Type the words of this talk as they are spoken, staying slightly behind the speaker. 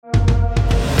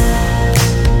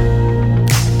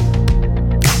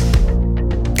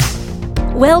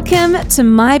Welcome to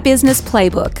My Business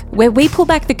Playbook, where we pull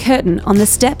back the curtain on the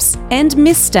steps and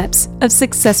missteps of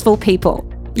successful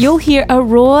people. You'll hear a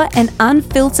raw and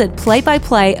unfiltered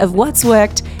play-by-play of what's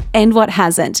worked and what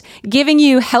hasn't, giving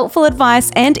you helpful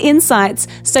advice and insights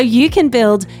so you can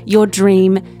build your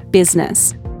dream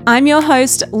business. I'm your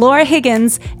host, Laura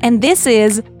Higgins, and this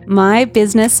is My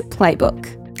Business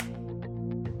Playbook.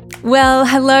 Well,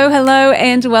 hello,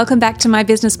 and welcome back to My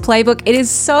Business Playbook. It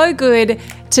is so good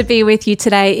to be with you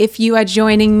today. If you are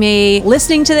joining me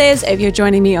listening to this, if you're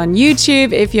joining me on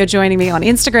YouTube, if you're joining me on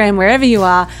Instagram, wherever you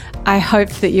are, I hope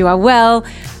that you are well.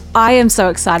 I am so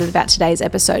excited about today's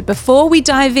episode. Before we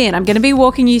dive in, I'm going to be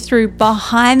walking you through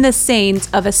behind the scenes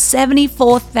of a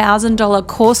 $74,000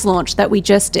 course launch that we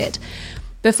just did.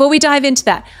 Before we dive into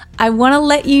that, I want to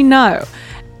let you know,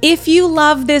 if you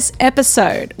love this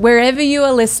episode, wherever you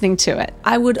are listening to it,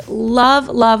 I would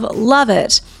love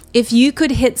it if you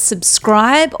could hit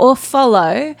subscribe or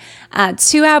follow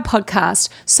to our podcast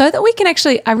so that we can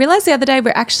I realized the other day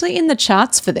we're actually in the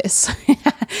charts for this.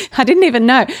 I didn't even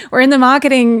know. We're in the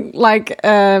marketing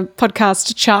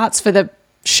podcast charts for the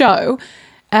show,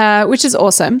 which is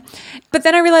awesome. But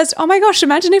then I realized, oh my gosh,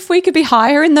 imagine if we could be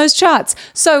higher in those charts.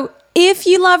 So if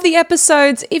you love the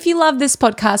episodes, if you love this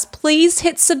podcast, please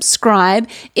hit subscribe.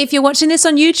 If you're watching this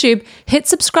on YouTube, hit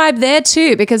subscribe there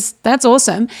too, because that's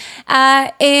awesome.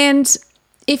 And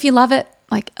if you love it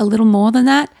like a little more than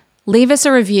that, leave us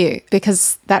a review,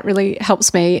 because that really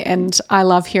helps me, and I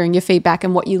love hearing your feedback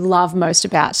and what you love most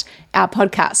about our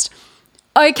podcast.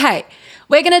 Okay,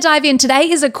 we're going to dive in. Today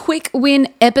is a quick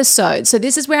win episode. So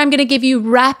this is where I'm going to give you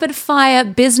rapid fire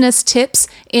business tips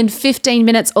in 15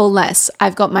 minutes or less.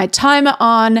 I've got my timer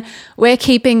on. We're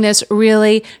keeping this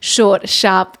really short,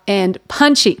 sharp, and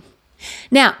punchy.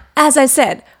 Now, as I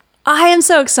said, I am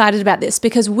so excited about this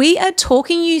because we are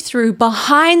talking you through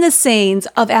behind the scenes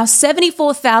of our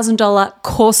 $74,000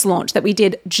 course launch that we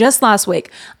did just last week.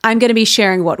 I'm going to be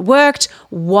sharing what worked,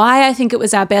 why I think it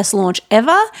was our best launch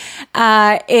ever,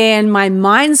 and my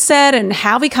mindset and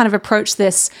how we kind of approached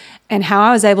this and how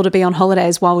I was able to be on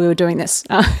holidays while we were doing this.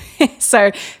 So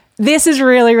this is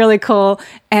really, really cool,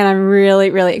 and I'm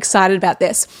really, really excited about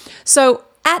this. So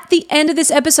at the end of this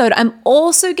episode, I'm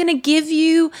also going to give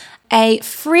you a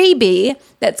freebie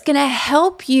that's going to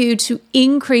help you to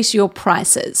increase your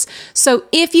prices. So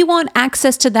if you want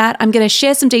access to that, I'm going to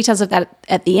share some details of that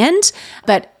at the end.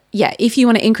 But yeah, if you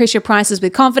want to increase your prices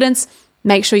with confidence,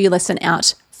 make sure you listen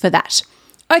out for that.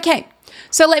 Okay,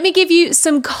 so let me give you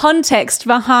some context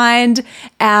behind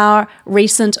our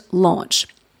recent launch.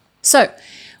 So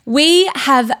we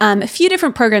have a few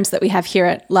different programs that we have here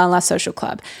at La La Social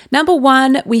Club. Number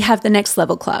one, we have the Next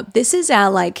Level Club. This is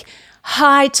our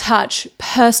high touch,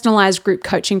 personalized group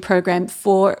coaching program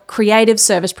for creative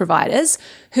service providers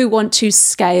who want to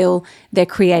scale their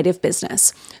creative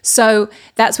business. So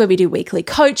that's where we do weekly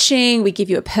coaching. We give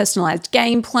you a personalized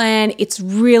game plan. It's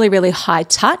really, really high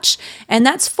touch. And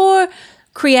that's for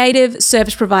creative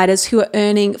service providers who are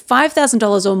earning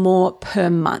 $5,000 or more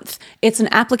per month. It's an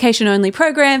application only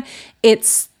program.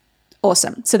 It's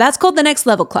awesome. So that's called the Next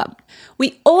Level Club.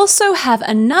 We also have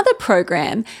another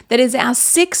program that is our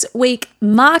 6-week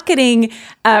marketing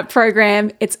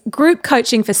program. It's group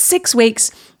coaching for 6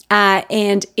 weeks,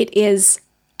 and it is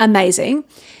amazing.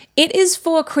 It is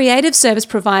for creative service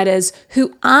providers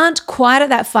who aren't quite at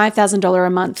that $5,000 a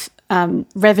month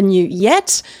revenue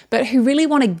yet, but who really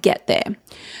want to get there.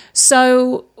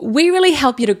 So we really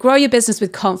help you to grow your business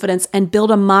with confidence and build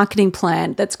a marketing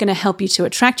plan that's going to help you to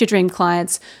attract your dream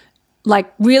clients,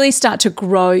 really start to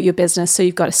grow your business so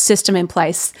you've got a system in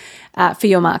place for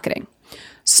your marketing.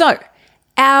 So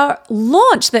our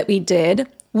launch that we did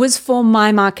was for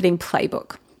My Marketing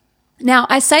Playbook. Now,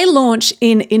 I say launch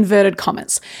in inverted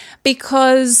commas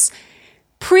because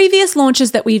previous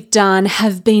launches that we've done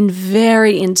have been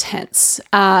very intense.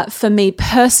 For me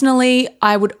personally,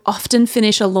 I would often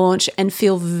finish a launch and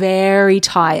feel very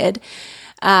tired.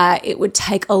 It would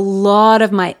take a lot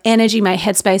of my energy, my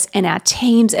headspace, and our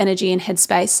team's energy and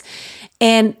headspace.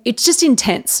 And it's just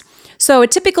intense. So a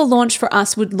typical launch for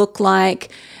us would look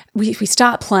like we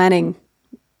start planning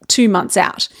 2 months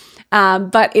out.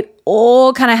 But it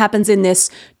all kind of happens in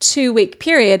this 2-week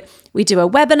period. We do a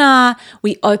webinar,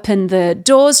 we open the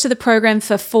doors to the program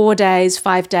for 4 days,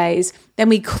 5 days, then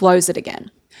we close it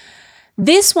again.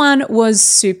 This one was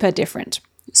super different.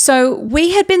 So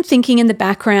we had been thinking in the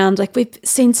background, we've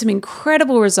seen some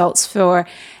incredible results for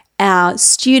our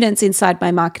students inside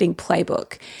My Marketing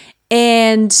Playbook.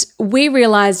 And we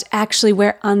realized actually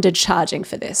we're undercharging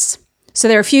for this. So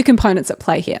there are a few components at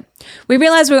play here. We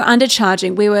realized we were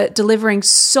undercharging. We were delivering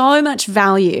so much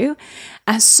value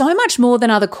so much more than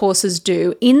other courses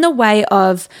do, in the way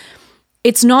of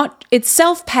it's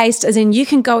self-paced, as in you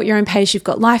can go at your own pace. You've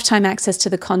got lifetime access to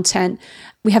the content.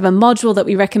 We have a module that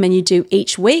we recommend you do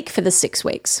each week for the 6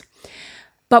 weeks.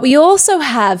 But we also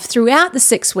have, throughout the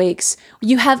 6 weeks,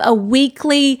 you have a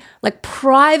weekly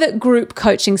private group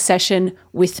coaching session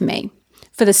with me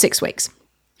for the 6 weeks.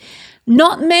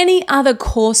 Not many other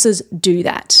courses do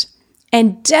that,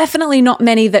 and definitely not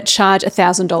many that charge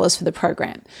 $1,000 for the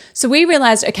program. So we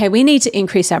realized, okay, we need to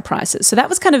increase our prices. So that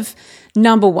was kind of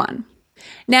number one.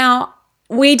 Now,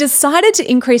 we decided to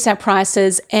increase our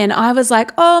prices, and I was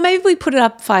like, maybe we put it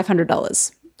up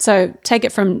 $500. So take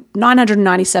it from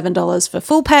 $997 for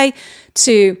full pay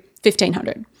to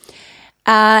 $1,500.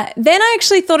 Then I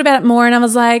actually thought about it more, and I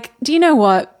was like, do you know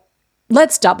what?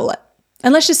 Let's double it,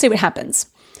 and let's just see what happens.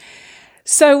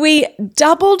 So we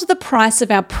doubled the price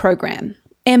of our program.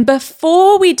 And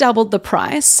before we doubled the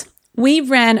price, we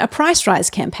ran a price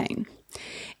rise campaign.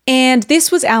 And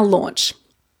this was our launch.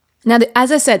 Now,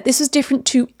 as I said, this is different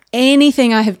to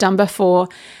anything I have done before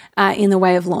in the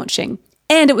way of launching.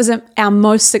 And it was our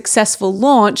most successful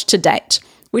launch to date,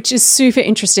 which is super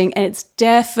interesting. And it's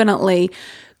definitely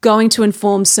going to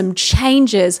inform some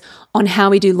changes on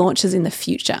how we do launches in the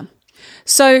future.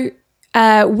 So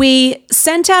we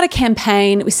sent out a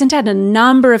campaign. We sent out a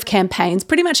number of campaigns,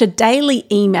 pretty much a daily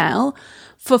email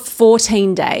for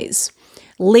 14 days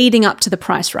leading up to the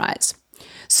price rise.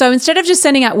 So instead of just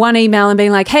sending out one email and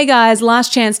being like, hey guys,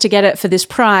 last chance to get it for this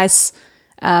price,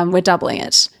 we're doubling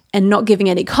it, and not giving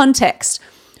any context,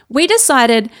 we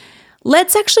decided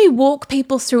let's actually walk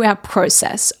people through our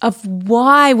process of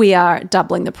why we are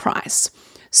doubling the price.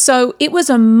 So it was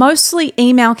a mostly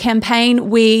email campaign.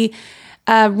 We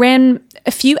ran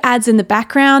a few ads in the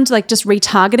background, like just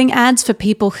retargeting ads for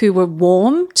people who were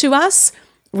warm to us,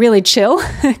 really chill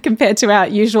compared to our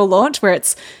usual launch where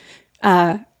it's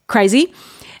crazy.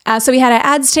 So we had our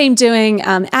ads team doing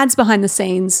ads behind the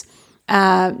scenes,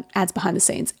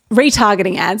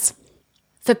 retargeting ads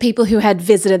for people who had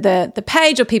visited the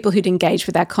page or people who'd engaged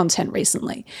with our content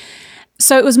recently.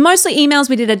 So it was mostly emails.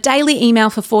 We did a daily email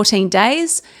for 14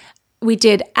 days. We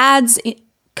did ads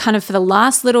kind of for the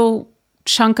last little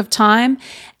chunk of time,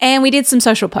 and we did some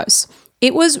social posts.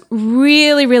 It was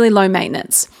really, really low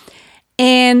maintenance.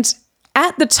 And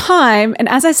at the time, and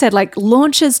as I said,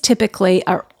 launches typically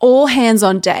are all hands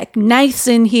on deck. Nath's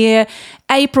in here,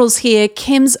 April's here,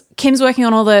 Kim's working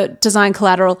on all the design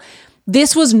collateral.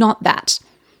 This was not that.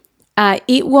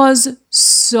 It was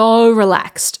so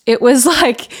relaxed. It was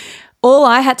all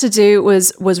I had to do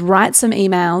was write some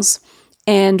emails,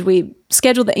 and we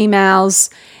scheduled the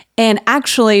emails. And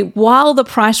actually, while the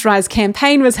price rise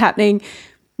campaign was happening,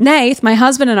 Nath, my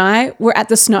husband, and I were at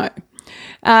the snow.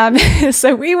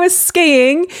 So we were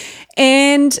skiing,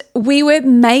 and we were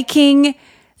making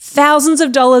thousands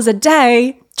of dollars a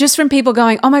day just from people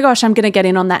going, oh my gosh, I'm going to get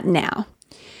in on that now.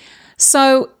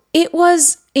 So it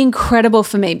was incredible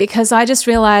for me because I just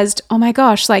realized, oh my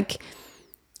gosh,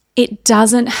 it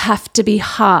doesn't have to be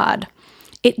hard.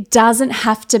 It doesn't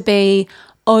have to be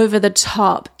over the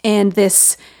top and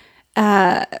this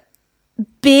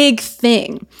big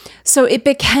thing. So it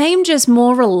became just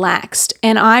more relaxed.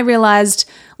 And I realized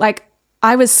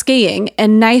I was skiing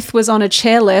and Nath was on a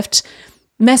chairlift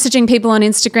messaging people on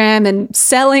Instagram and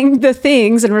selling the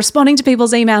things and responding to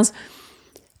people's emails.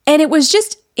 And it was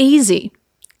just easy.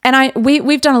 And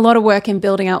we've done a lot of work in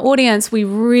building our audience. We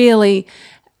really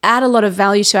add a lot of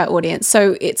value to our audience.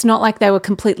 So it's not like they were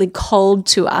completely cold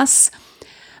to us.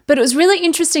 But it was really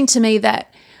interesting to me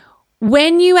that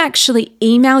when you actually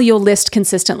email your list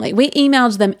consistently, we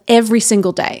emailed them every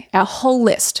single day, our whole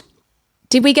list.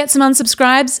 Did we get some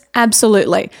unsubscribes?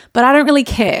 Absolutely. But I don't really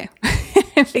care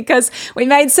because we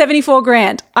made 74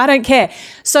 grand. I don't care.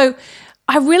 So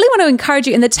I really want to encourage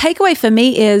you. And the takeaway for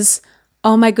me is,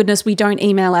 oh my goodness, we don't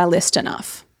email our list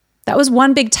enough. That was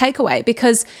one big takeaway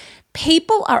because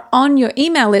people are on your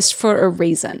email list for a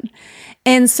reason.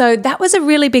 And so that was a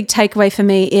really big takeaway for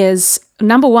me is,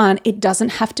 number one, it doesn't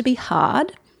have to be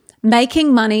hard.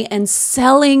 Making money and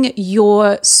selling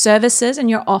your services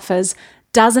and your offers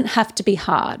doesn't have to be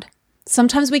hard.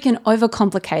 Sometimes we can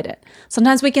overcomplicate it.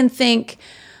 Sometimes we can think,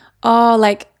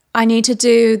 I need to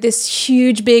do this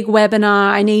huge, big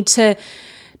webinar. I need to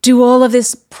do all of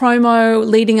this promo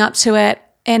leading up to it.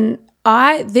 And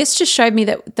this just showed me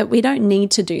that we don't need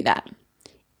to do that.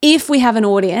 If we have an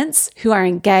audience who are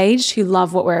engaged, who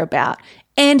love what we're about,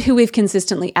 and who we've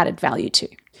consistently added value to.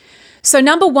 So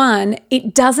number one,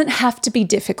 it doesn't have to be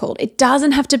difficult. It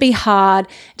doesn't have to be hard.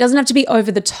 It doesn't have to be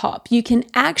over the top. You can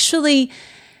actually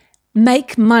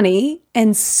make money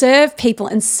and serve people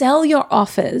and sell your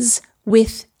offers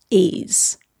with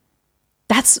ease.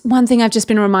 That's one thing I've just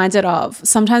been reminded of.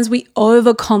 Sometimes we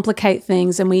overcomplicate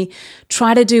things and we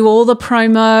try to do all the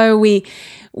promo.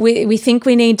 We think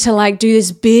we need to like do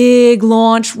this big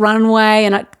launch runway.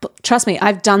 And trust me,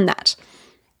 I've done that.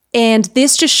 And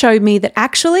this just showed me that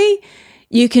actually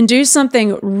you can do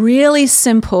something really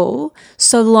simple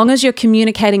so long as you're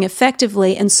communicating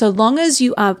effectively and so long as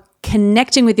you are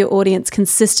connecting with your audience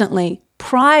consistently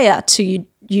prior to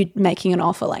you making an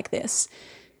offer like this.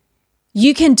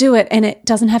 You can do it and it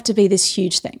doesn't have to be this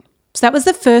huge thing. So that was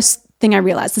the first thing I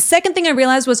realized. The second thing I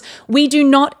realized was we do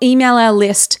not email our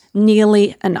list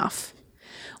nearly enough.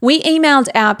 We emailed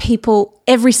our people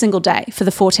every single day for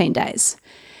the 14 days.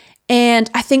 And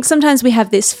I think sometimes we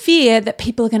have this fear that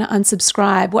people are going to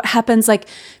unsubscribe. What happens, they're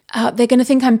going to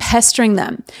think I'm pestering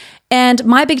them. And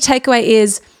my big takeaway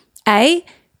is, A,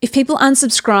 if people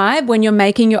unsubscribe when you're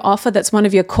making your offer that's one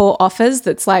of your core offers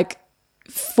that's like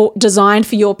designed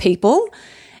for your people,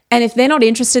 and if they're not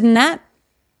interested in that,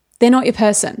 they're not your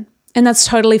person. And that's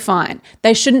totally fine.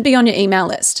 They shouldn't be on your email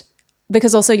list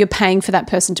because also you're paying for that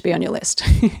person to be on your list.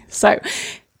 So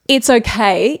it's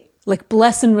okay. Like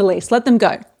bless and release. Let them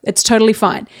go. It's totally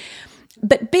fine.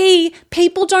 But B,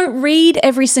 people don't read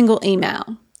every single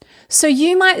email. So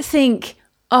you might think,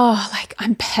 oh, like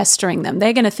I'm pestering them.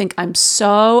 They're going to think I'm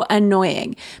so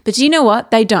annoying. But do you know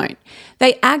what? They don't.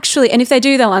 They actually, and if they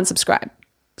do, they'll unsubscribe.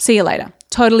 See you later.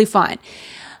 Totally fine.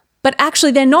 But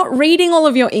actually, they're not reading all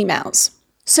of your emails.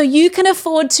 So you can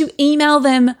afford to email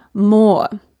them more.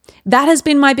 That has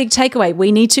been my big takeaway.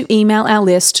 We need to email our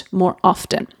list more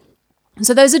often.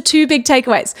 So those are two big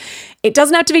takeaways. It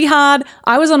doesn't have to be hard.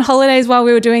 I was on holidays while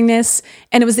we were doing this,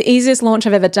 and it was the easiest launch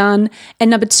I've ever done.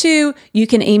 And number two, you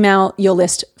can email your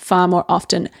list far more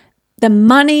often. The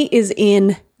money is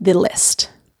in the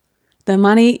list. The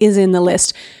money is in the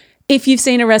list. If you've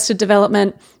seen Arrested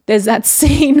Development, there's that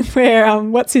scene where,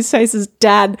 what's his face's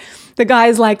dad, the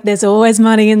guy's like, there's always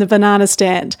money in the banana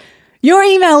stand. Your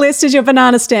email list is your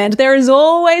banana stand. There is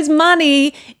always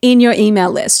money in your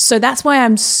email list. So that's why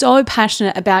I'm so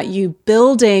passionate about you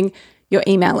building your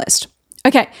email list.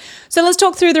 Okay, so let's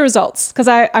talk through the results because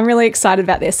I'm really excited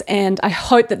about this. And I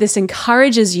hope that this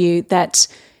encourages you that,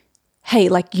 hey,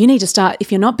 like you need to start.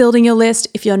 If you're not building your list,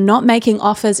 if you're not making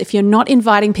offers, if you're not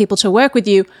inviting people to work with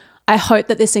you, I hope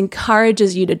that this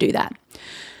encourages you to do that.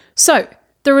 So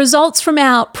the results from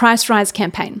our Price Rise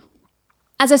campaign.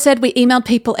 As I said, we emailed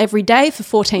people every day for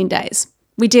 14 days.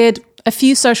 We did a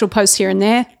few social posts here and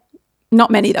there,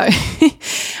 not many though.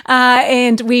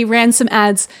 And we ran some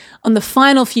ads on the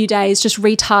final few days, just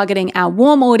retargeting our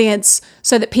warm audience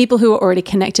so that people who were already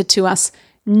connected to us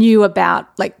knew about,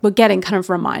 like we're getting kind of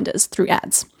reminders through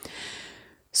ads.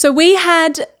 So we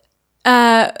made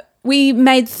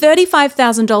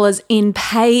 $35,000 in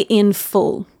pay in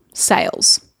full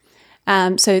sales.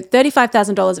 So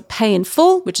 $35,000 of pay in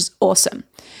full, which is awesome.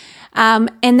 And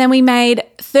then we made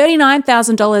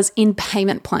 $39,000 in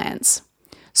payment plans.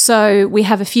 So we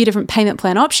have a few different payment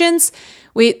plan options.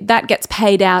 That gets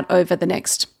paid out over the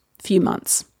next few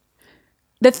months.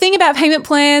 The thing about payment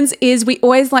plans is we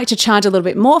always like to charge a little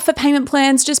bit more for payment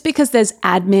plans just because there's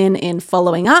admin in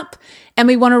following up and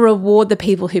we want to reward the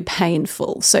people who pay in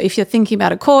full. So if you're thinking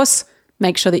about a course,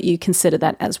 make sure that you consider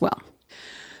that as well.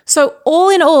 So all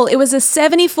in all, it was a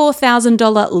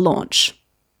 $74,000 launch.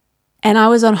 And I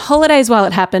was on holidays while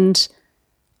it happened,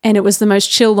 and it was the most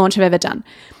chill launch I've ever done.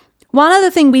 One other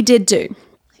thing we did do,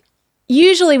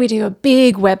 usually we do a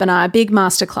big webinar, a big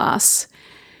masterclass.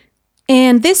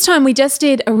 And this time we just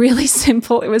did a really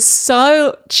simple, it was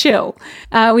so chill.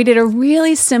 We did a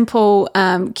really simple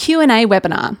Q&A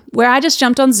webinar where I just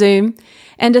jumped on Zoom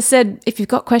and just said, if you've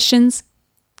got questions,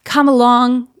 come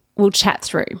along, we'll chat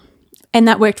through. And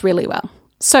that worked really well.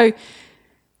 So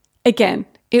again,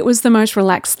 it was the most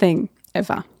relaxed thing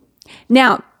ever.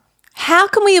 Now, how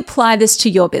can we apply this to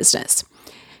your business?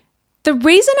 The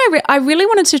reason I really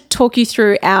wanted to talk you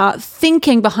through our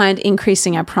thinking behind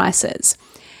increasing our prices.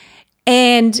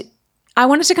 And I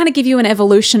wanted to kind of give you an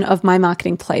evolution of my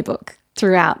marketing playbook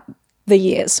throughout the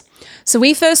years. So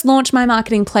we first launched my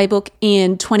marketing playbook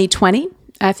in 2020.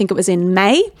 I think it was in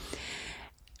May.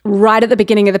 Right at the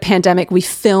beginning of the pandemic, we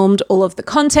filmed all of the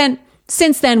content.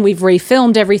 Since then, we've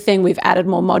refilmed everything. We've added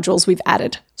more modules. We've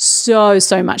added so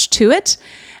much to it.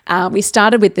 We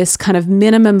started with this kind of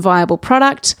minimum viable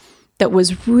product that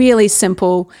was really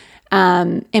simple,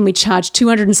 and we charged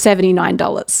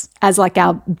 $279 as like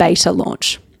our beta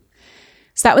launch.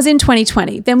 So that was in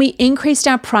 2020. Then we increased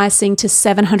our pricing to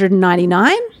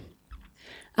 $799.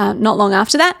 Not long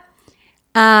after that,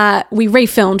 we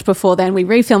refilmed before then. We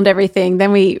refilmed everything.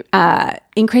 Then we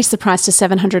increased the price to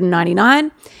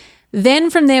 $799. Then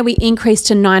from there, we increased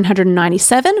to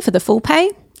 $997 for the full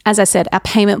pay. As I said, our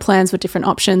payment plans were different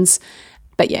options.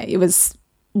 But yeah,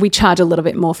 we charge a little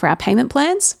bit more for our payment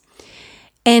plans.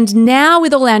 And now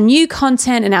with all our new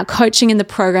content and our coaching in the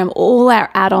program, all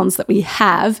our add-ons that we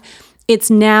have,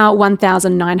 it's now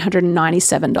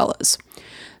 $1,997.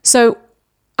 So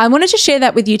I wanted to share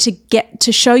that with you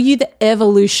to show you the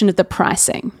evolution of the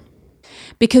pricing,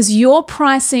 because your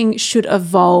pricing should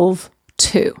evolve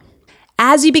too.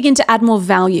 As you begin to add more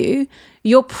value,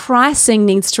 your pricing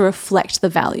needs to reflect the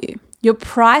value. Your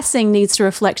pricing needs to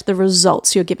reflect the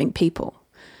results you're giving people.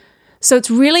 So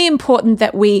it's really important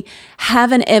that we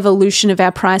have an evolution of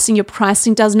our pricing. Your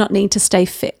pricing does not need to stay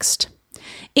fixed.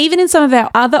 Even in some of our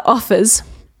other offers,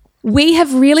 we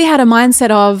have really had a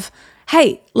mindset of,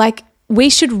 hey, like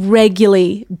we should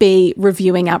regularly be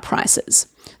reviewing our prices.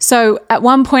 So at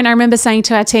one point, I remember saying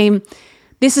to our team,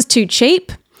 this is too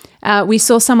cheap. We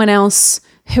saw someone else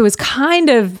who was kind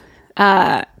of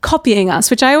copying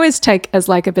us, which I always take as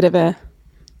like a bit of a,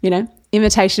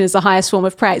 imitation is the highest form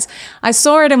of praise. I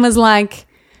saw it and was like,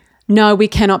 no, we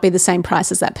cannot be the same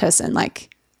price as that person.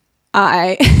 Like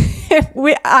we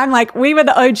were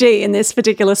the OG in this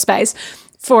particular space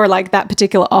for like that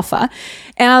particular offer.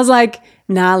 And I was like,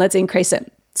 nah, let's increase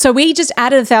it. So we just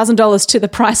added $1,000 to the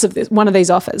price of one of these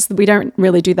offers. We don't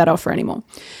really do that offer anymore.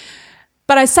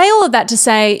 But I say all of that to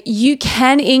say you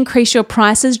can increase your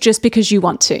prices just because you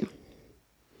want to.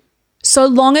 So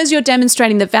long as you're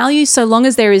demonstrating the value, so long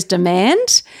as there is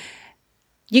demand,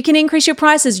 you can increase your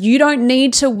prices. You don't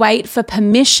need to wait for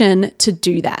permission to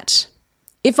do that.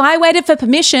 If I waited for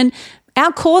permission,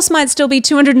 our course might still be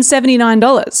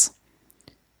 $279.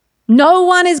 No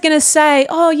one is going to say,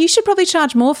 oh, you should probably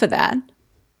charge more for that.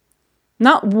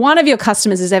 Not one of your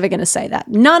customers is ever going to say that.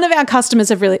 None of our customers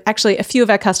have really, actually a few of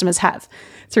our customers have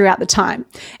throughout the time.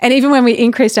 And even when we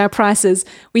increased our prices,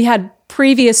 we had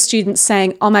previous students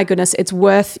saying, oh my goodness, it's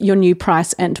worth your new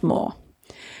price and more.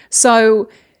 So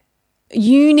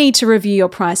you need to review your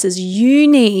prices. You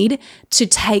need to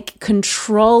take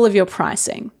control of your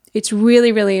pricing. It's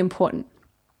really, really important.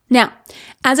 Now,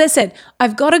 as I said,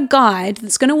 I've got a guide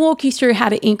that's going to walk you through how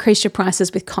to increase your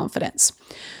prices with confidence.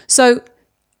 So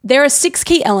there are 6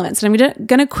 key elements, and I'm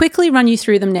going to quickly run you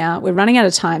through them now. We're running out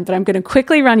of time, but I'm going to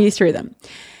quickly run you through them.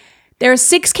 There are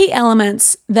 6 key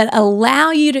elements that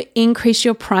allow you to increase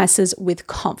your prices with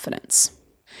confidence.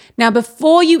 Now,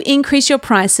 before you increase your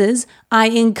prices, I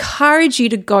encourage you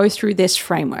to go through this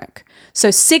framework. So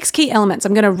 6 key elements.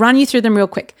 I'm going to run you through them real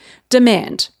quick.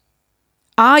 Demand.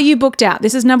 Are you booked out?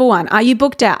 This is number 1. Are you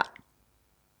booked out?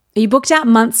 Are you booked out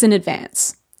months in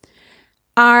advance?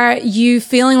 Are you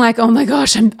feeling like, oh my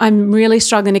gosh, I'm really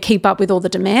struggling to keep up with all the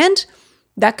demand?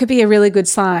 That could be a really good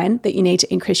sign that you need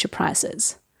to increase your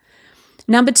prices.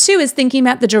 Number 2 is thinking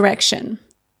about the direction.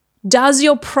 Does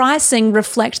your pricing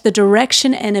reflect the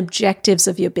direction and objectives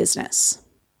of your business?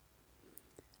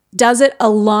 Does it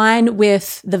align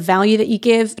with the value that you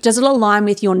give? Does it align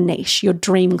with your niche, your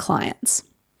dream clients?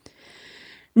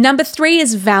 Number 3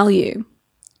 is value.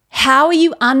 How are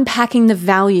you unpacking the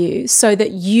value so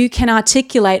that you can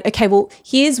articulate, okay, well,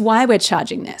 here's why we're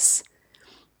charging this.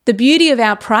 The beauty of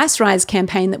our Price Rise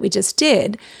campaign that we just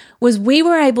did was we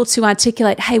were able to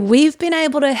articulate, hey, we've been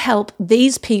able to help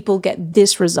these people get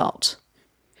this result.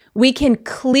 We can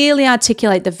clearly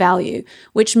articulate the value,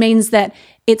 which means that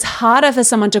it's harder for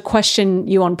someone to question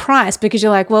you on price because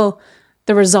you're like, well,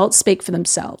 the results speak for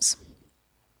themselves.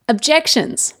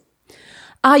 Objections.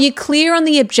 Are you clear on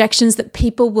the objections that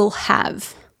people will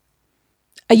have?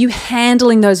 Are you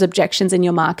handling those objections in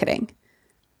your marketing,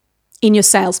 in your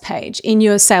sales page, in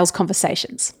your sales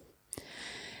conversations?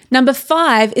 Number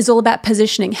 5 is all about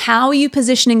positioning. How are you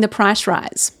positioning the Price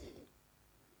Rise?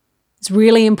 It's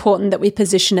really important that we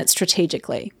position it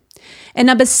strategically. And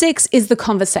number 6 is the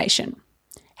conversation.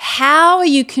 How are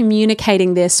you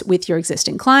communicating this with your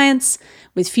existing clients,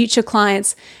 with future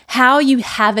clients? How are you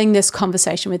having this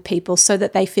conversation with people so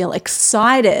that they feel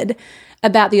excited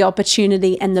about the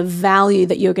opportunity and the value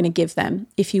that you're going to give them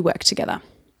if you work together?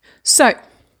 So,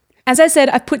 as I said,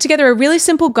 I've put together a really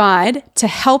simple guide to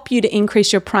help you to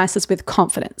increase your prices with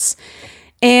confidence.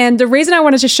 And the reason I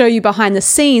wanted to show you behind the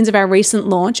scenes of our recent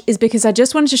launch is because I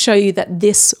just wanted to show you that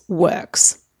this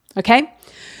works. Okay?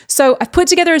 So I've put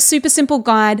together a super simple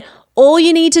guide. All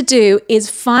you need to do is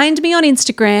find me on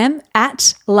Instagram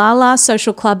at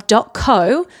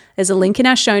lalasocialclub.co. There's a link in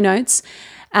our show notes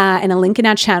and a link in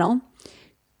our channel.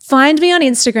 Find me on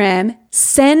Instagram,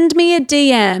 send me a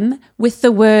DM with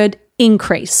the word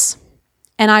increase,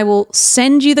 and I will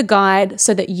send you the guide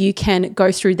so that you can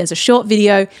go through. There's a short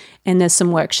video and there's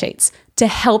some worksheets to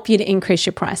help you to increase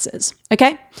your prices.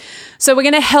 Okay? So we're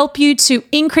going to help you to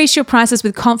increase your prices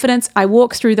with confidence. I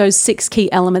walk through those 6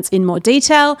 key elements in more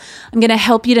detail. I'm going to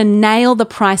help you to nail the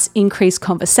price increase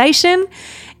conversation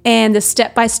and the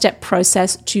step-by-step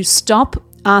process to stop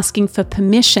asking for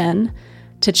permission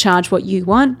to charge what you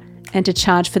want and to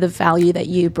charge for the value that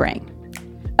you bring.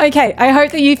 Okay, I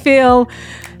hope that you feel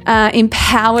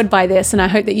empowered by this, and I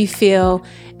hope that you feel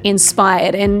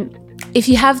inspired. And if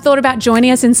you have thought about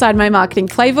joining us inside my marketing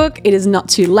playbook, it is not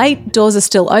too late. Doors are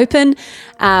still open,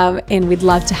 and we'd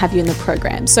love to have you in the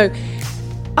program. So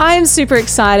I am super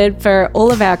excited for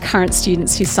all of our current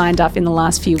students who signed up in the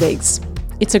last few weeks.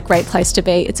 It's a great place to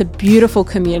be. It's a beautiful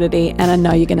community, and I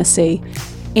know you're going to see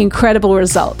incredible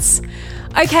results.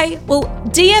 Okay, well,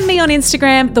 DM me on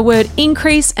Instagram the word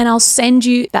increase, and I'll send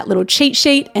you that little cheat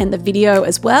sheet and the video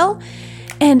as well.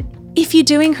 And if you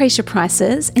do increase your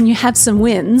prices and you have some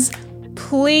wins,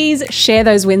 please share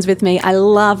those wins with me. I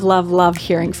love, love, love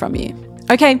hearing from you.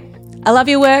 Okay, I love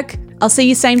your work. I'll see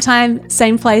you same time,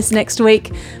 same place next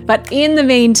week. But in the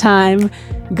meantime,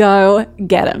 go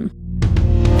get 'em.